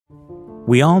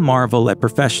We all marvel at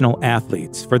professional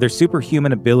athletes for their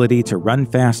superhuman ability to run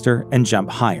faster and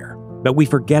jump higher, but we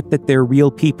forget that they're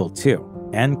real people too,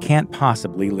 and can't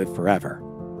possibly live forever.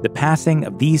 The passing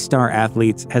of these star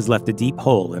athletes has left a deep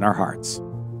hole in our hearts.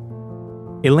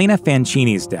 Elena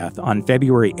Fanchini's death on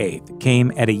February 8th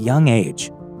came at a young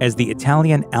age, as the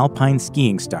Italian alpine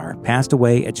skiing star passed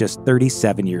away at just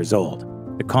 37 years old.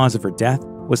 The cause of her death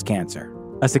was cancer.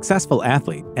 A successful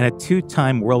athlete and a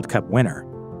two-time World Cup winner,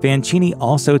 Fanchini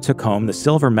also took home the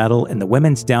silver medal in the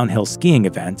women's downhill skiing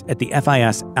event at the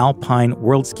FIS Alpine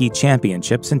World Ski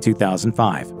Championships in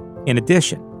 2005. In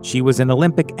addition, she was an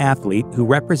Olympic athlete who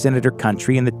represented her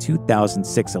country in the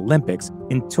 2006 Olympics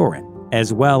in Turin,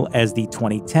 as well as the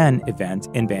 2010 event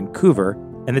in Vancouver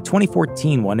and the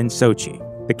 2014 one in Sochi.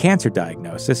 The cancer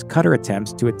diagnosis cut her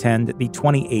attempts to attend the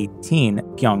 2018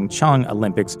 Pyeongchang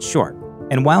Olympics short,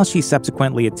 and while she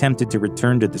subsequently attempted to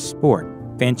return to the sport,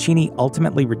 Fanchini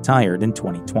ultimately retired in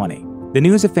 2020. The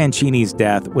news of Fanchini's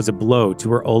death was a blow to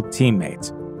her old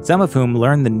teammates, some of whom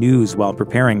learned the news while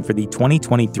preparing for the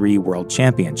 2023 World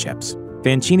Championships.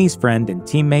 Fanchini's friend and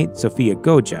teammate Sofia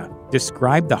Goja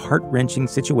described the heart-wrenching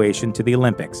situation to the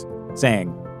Olympics,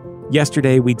 saying,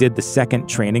 "Yesterday we did the second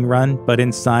training run, but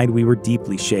inside we were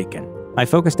deeply shaken. I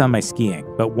focused on my skiing,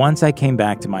 but once I came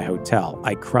back to my hotel,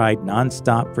 I cried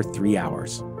nonstop for 3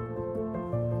 hours."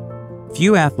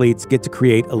 Few athletes get to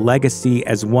create a legacy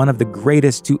as one of the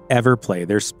greatest to ever play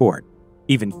their sport.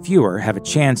 Even fewer have a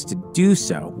chance to do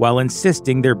so while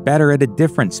insisting they're better at a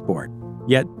different sport.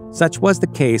 Yet, such was the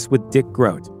case with Dick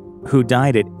Groat, who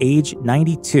died at age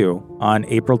 92 on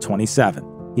April 27th.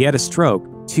 He had a stroke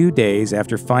 2 days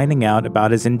after finding out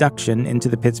about his induction into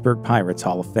the Pittsburgh Pirates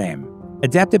Hall of Fame.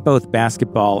 Adept at both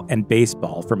basketball and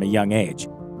baseball from a young age,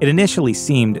 it initially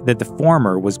seemed that the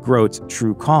former was Groat's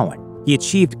true calling. He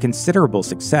achieved considerable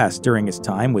success during his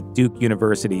time with Duke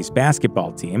University's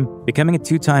basketball team, becoming a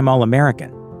two-time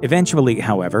All-American. Eventually,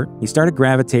 however, he started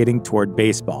gravitating toward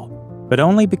baseball, but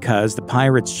only because the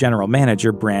Pirates' general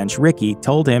manager, Branch Rickey,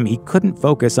 told him he couldn't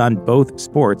focus on both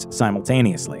sports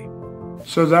simultaneously.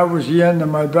 So that was the end of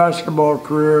my basketball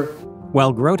career.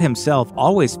 While Groat himself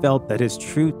always felt that his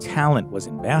true talent was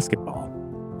in basketball,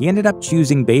 he ended up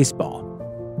choosing baseball.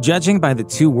 Judging by the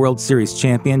 2 World Series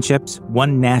championships,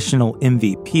 1 National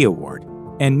MVP award,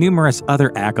 and numerous other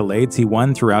accolades he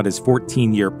won throughout his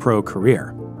 14-year pro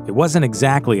career, it wasn't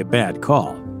exactly a bad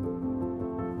call.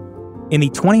 In the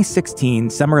 2016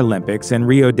 Summer Olympics in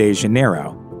Rio de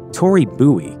Janeiro, Tori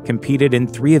Bowie competed in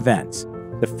 3 events: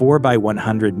 the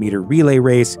 4x100-meter relay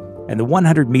race and the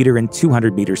 100-meter and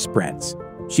 200-meter sprints.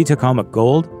 She took home a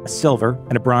gold, a silver,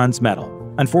 and a bronze medal.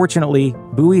 Unfortunately,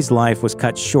 Bowie's life was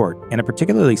cut short in a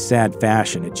particularly sad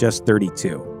fashion at just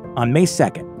 32. On May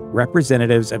 2nd,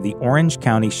 representatives of the Orange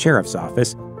County Sheriff's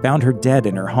Office found her dead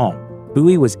in her home.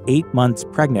 Bowie was 8 months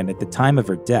pregnant at the time of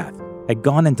her death, had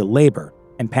gone into labor,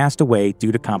 and passed away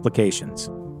due to complications.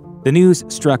 The news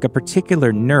struck a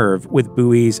particular nerve with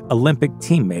Bowie's Olympic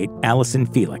teammate, Allison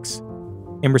Felix.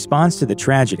 In response to the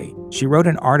tragedy, she wrote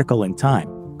an article in Time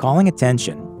calling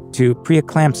attention to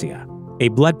preeclampsia, a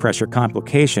blood pressure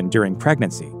complication during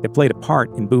pregnancy that played a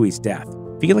part in Bowie's death.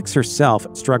 Felix herself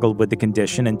struggled with the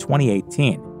condition in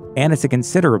 2018, and it's a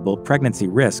considerable pregnancy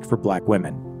risk for Black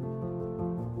women.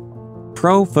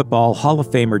 Pro Football Hall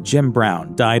of Famer Jim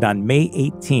Brown died on May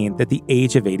 18th at the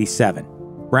age of 87.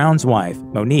 Brown's wife,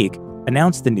 Monique,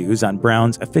 announced the news on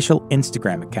Brown's official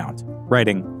Instagram account,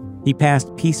 writing, "He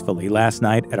passed peacefully last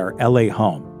night at our LA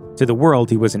home. To the world,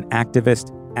 he was an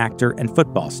activist, actor, and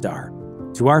football star.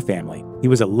 To our family, he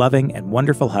was a loving and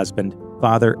wonderful husband,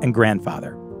 father, and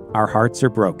grandfather. Our hearts are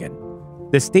broken."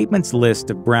 The statement's list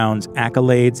of Brown's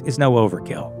accolades is no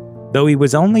overkill. Though he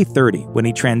was only 30 when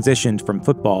he transitioned from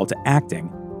football to acting,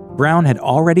 Brown had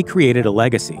already created a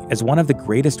legacy as one of the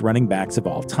greatest running backs of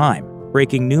all time,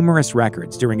 breaking numerous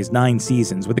records during his 9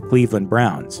 seasons with the Cleveland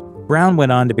Browns. Brown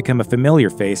went on to become a familiar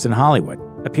face in Hollywood,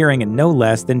 appearing in no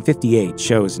less than 58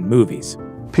 shows and movies.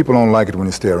 People don't like it when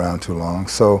you stay around too long,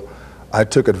 so I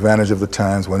took advantage of the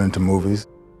times, went into movies.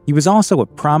 He was also a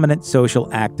prominent social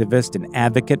activist and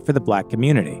advocate for the Black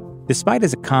community. Despite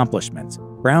his accomplishments,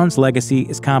 Brown's legacy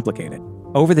is complicated.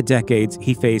 Over the decades,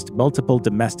 he faced multiple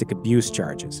domestic abuse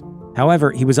charges.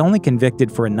 However, he was only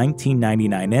convicted for a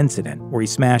 1999 incident where he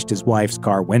smashed his wife's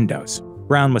car windows.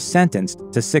 Brown was sentenced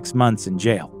to 6 months in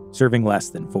jail, serving less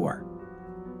than 4.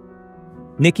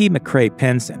 Nikki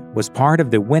McCray-Penson was part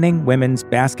of the winning women's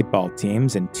basketball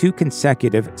teams in 2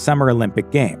 consecutive Summer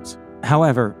Olympic Games.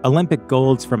 However, Olympic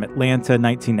golds from Atlanta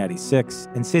 1996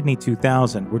 and Sydney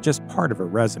 2000 were just part of her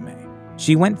resume.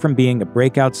 She went from being a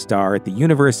breakout star at the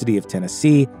University of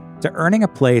Tennessee to earning a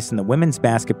place in the Women's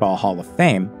Basketball Hall of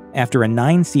Fame after a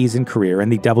 9-season career in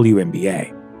the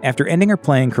WNBA. After ending her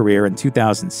playing career in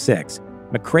 2006,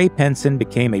 McCray-Penson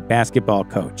became a basketball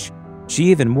coach. She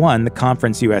even won the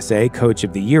Conference USA Coach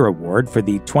of the Year award for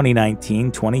the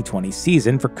 2019-2020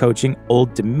 season for coaching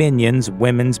Old Dominion's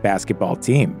women's basketball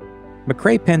team.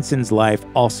 McCray-Penson's life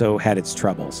also had its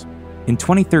troubles. In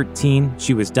 2013,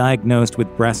 she was diagnosed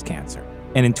with breast cancer,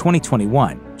 and in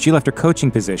 2021, she left her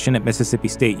coaching position at Mississippi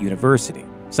State University,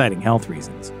 citing health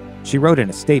reasons. She wrote in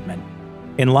a statement,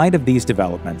 "In light of these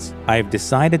developments, I have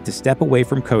decided to step away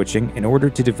from coaching in order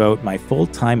to devote my full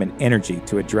time and energy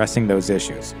to addressing those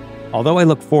issues. Although I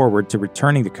look forward to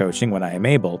returning to coaching when I am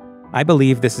able, I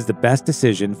believe this is the best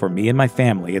decision for me and my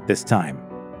family at this time."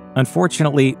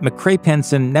 Unfortunately,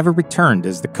 McCray-Penson never returned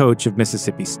as the coach of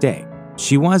Mississippi State.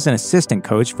 She was an assistant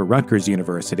coach for Rutgers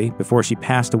University before she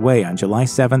passed away on July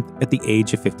 7th at the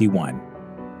age of 51.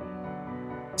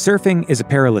 Surfing is a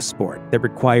perilous sport that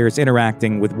requires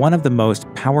interacting with one of the most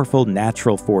powerful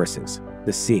natural forces,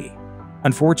 the sea.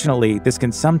 Unfortunately, this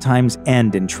can sometimes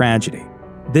end in tragedy.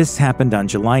 This happened on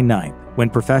July 9th when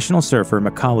professional surfer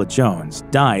Mikala Jones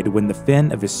died when the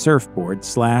fin of his surfboard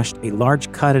slashed a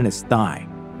large cut in his thigh,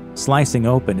 slicing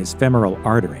open his femoral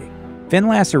artery. Fin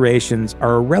lacerations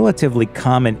are a relatively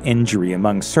common injury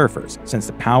among surfers since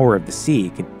the power of the sea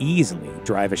can easily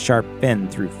drive a sharp fin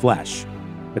through flesh.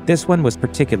 But this one was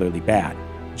particularly bad.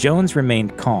 Jones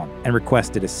remained calm and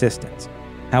requested assistance.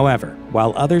 However,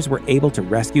 while others were able to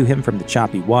rescue him from the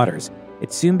choppy waters,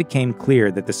 it soon became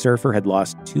clear that the surfer had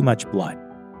lost too much blood.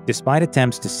 Despite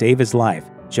attempts to save his life,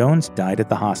 Jones died at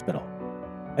the hospital.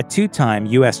 A 2-time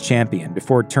U.S. champion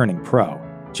before turning pro,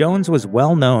 Jones was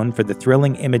well known for the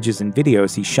thrilling images and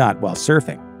videos he shot while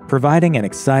surfing, providing an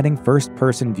exciting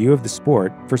first-person view of the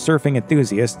sport for surfing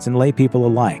enthusiasts and laypeople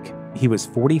alike. He was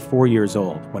 44 years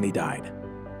old when he died.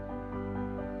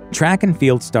 Track and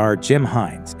field star Jim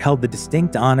Hines held the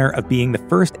distinct honor of being the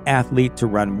first athlete to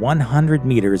run 100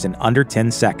 meters in under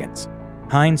 10 seconds.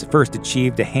 Hines first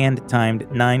achieved a hand-timed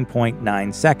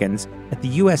 9.9 seconds at the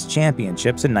U.S.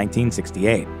 Championships in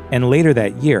 1968, and later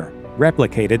that year,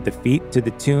 replicated the feat to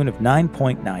the tune of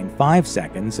 9.95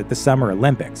 seconds at the Summer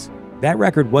Olympics. That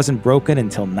record wasn't broken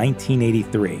until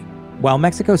 1983. While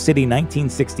Mexico City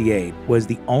 1968 was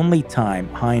the only time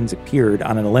Hines appeared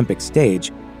on an Olympic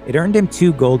stage, it earned him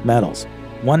 2 gold medals,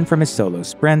 one from his solo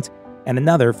sprint and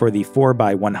another for the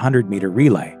 4x100-meter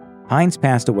relay. Hines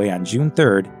passed away on June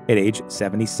 3rd at age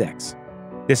 76.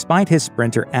 Despite his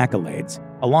sprinter accolades,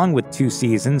 along with 2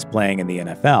 seasons playing in the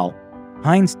NFL,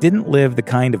 Hines didn't live the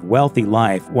kind of wealthy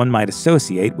life one might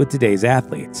associate with today's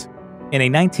athletes. In a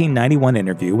 1991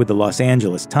 interview with the Los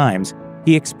Angeles Times,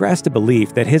 he expressed a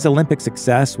belief that his Olympic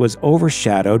success was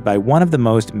overshadowed by one of the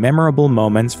most memorable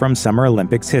moments from Summer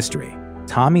Olympics history: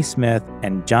 Tommy Smith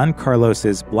and John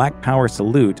Carlos's Black Power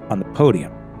salute on the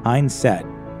podium. Hines said,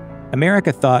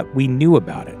 "America thought we knew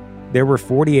about it. There were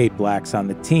 48 blacks on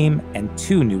the team, and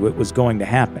 2 knew it was going to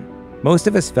happen. Most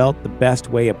of us felt the best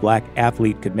way a black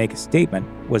athlete could make a statement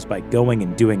was by going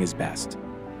and doing his best."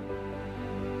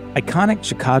 Iconic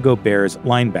Chicago Bears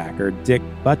linebacker Dick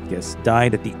Butkus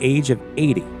died at the age of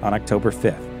 80 on October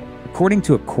 5th. According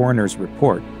to a coroner's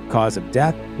report, the cause of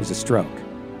death was a stroke.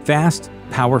 Fast,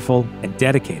 powerful, and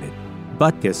dedicated,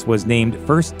 Butkus was named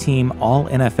first-team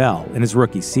All-NFL in his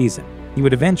rookie season. He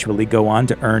would eventually go on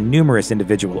to earn numerous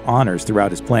individual honors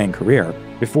throughout his playing career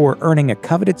before earning a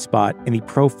coveted spot in the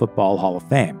Pro Football Hall of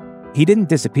Fame. He didn't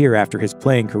disappear after his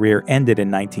playing career ended in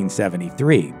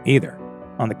 1973, either.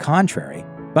 On the contrary,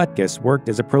 Butkus worked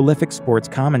as a prolific sports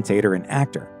commentator and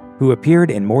actor who appeared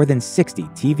in more than 60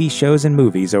 TV shows and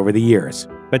movies over the years.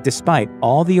 But despite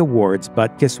all the awards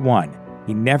Butkus won,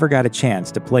 he never got a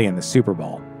chance to play in the Super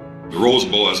Bowl. The Rose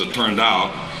Bowl, as it turned out,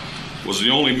 was the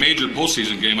only major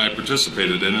postseason game I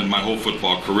participated in my whole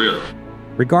football career.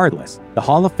 Regardless, the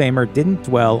Hall of Famer didn't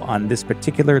dwell on this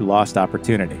particular lost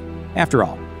opportunity. After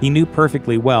all, he knew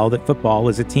perfectly well that football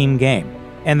is a team game,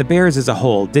 and the Bears as a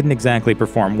whole didn't exactly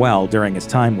perform well during his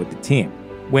time with the team.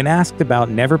 When asked about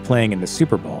never playing in the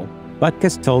Super Bowl,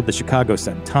 Butkus told the Chicago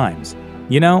Sun-Times,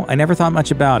 "You know, I never thought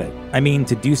much about it. I mean,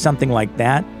 to do something like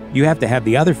that, you have to have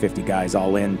the other 50 guys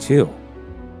all in, too."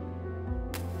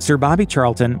 Sir Bobby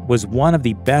Charlton was one of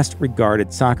the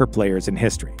best-regarded soccer players in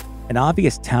history, an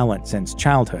obvious talent since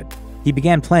childhood. He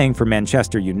began playing for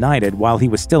Manchester United while he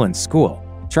was still in school.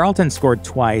 Charlton scored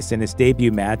twice in his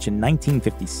debut match in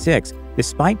 1956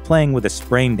 despite playing with a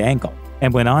sprained ankle,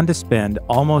 and went on to spend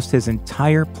almost his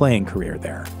entire playing career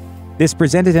there. This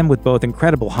presented him with both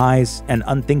incredible highs and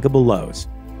unthinkable lows.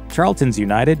 Charlton's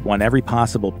United won every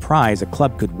possible prize a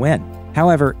club could win,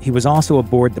 However, he was also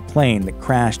aboard the plane that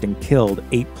crashed and killed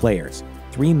 8 players,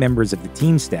 3 members of the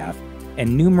team staff,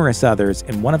 and numerous others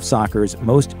in one of soccer's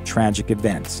most tragic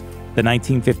events, the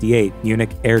 1958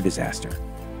 Munich air disaster.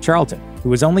 Charlton, who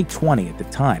was only 20 at the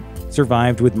time,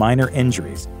 survived with minor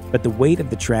injuries, but the weight of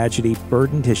the tragedy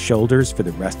burdened his shoulders for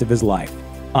the rest of his life.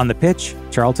 On the pitch,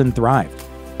 Charlton thrived.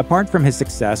 Apart from his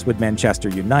success with Manchester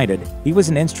United, he was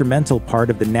an instrumental part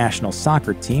of the national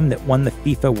soccer team that won the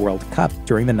FIFA World Cup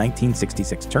during the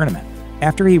 1966 tournament.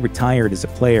 After he retired as a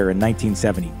player in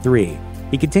 1973,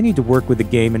 he continued to work with the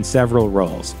game in several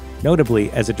roles,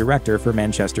 notably as a director for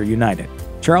Manchester United.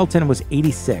 Charlton was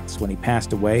 86 when he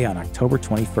passed away on October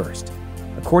 21st.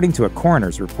 According to a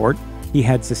coroner's report, he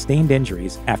had sustained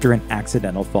injuries after an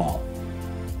accidental fall.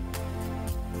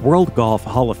 World Golf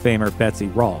Hall of Famer Betsy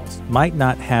Rawls might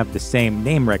not have the same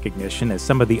name recognition as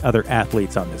some of the other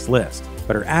athletes on this list,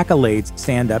 but her accolades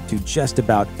stand up to just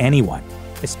about anyone,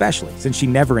 especially since she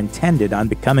never intended on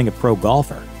becoming a pro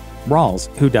golfer. Rawls,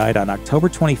 who died on October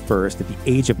 21st at the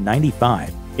age of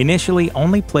 95, initially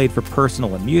only played for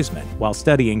personal amusement while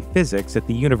studying physics at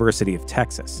the University of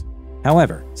Texas.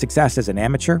 However, success as an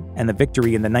amateur and the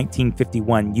victory in the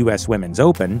 1951 U.S. Women's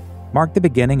Open marked the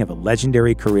beginning of a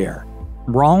legendary career.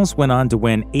 Rawls went on to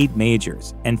win 8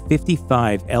 majors and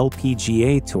 55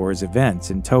 LPGA Tours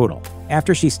events in total.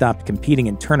 After she stopped competing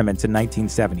in tournaments in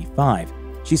 1975,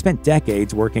 she spent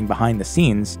decades working behind the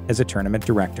scenes as a tournament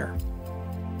director.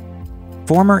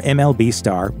 Former MLB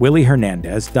star Willie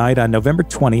Hernandez died on November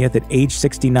 20th at age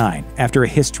 69 after a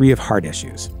history of heart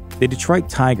issues. The Detroit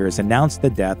Tigers announced the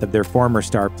death of their former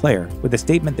star player with a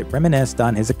statement that reminisced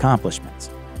on his accomplishments.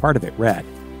 Part of it read,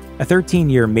 "A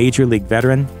 13-year Major League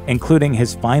veteran, including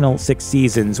his final 6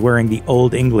 seasons wearing the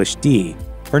Old English D,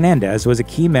 Hernandez was a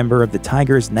key member of the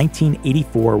Tigers'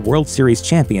 1984 World Series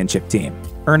championship team,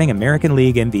 earning American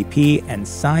League MVP and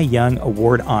Cy Young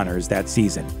Award honors that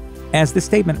season." As the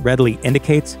statement readily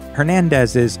indicates,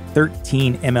 Hernandez's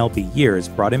 13 MLB years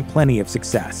brought him plenty of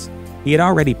success. He had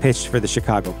already pitched for the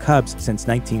Chicago Cubs since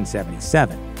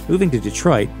 1977, moving to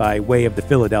Detroit by way of the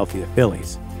Philadelphia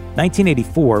Phillies.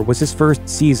 1984 was his first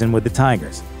season with the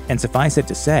Tigers, and suffice it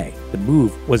to say, the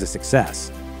move was a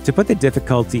success. To put the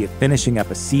difficulty of finishing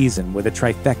up a season with a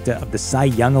trifecta of the Cy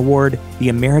Young Award, the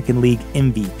American League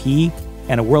MVP,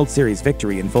 and a World Series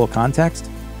victory in full context,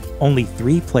 only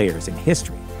 3 players in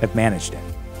history have managed it.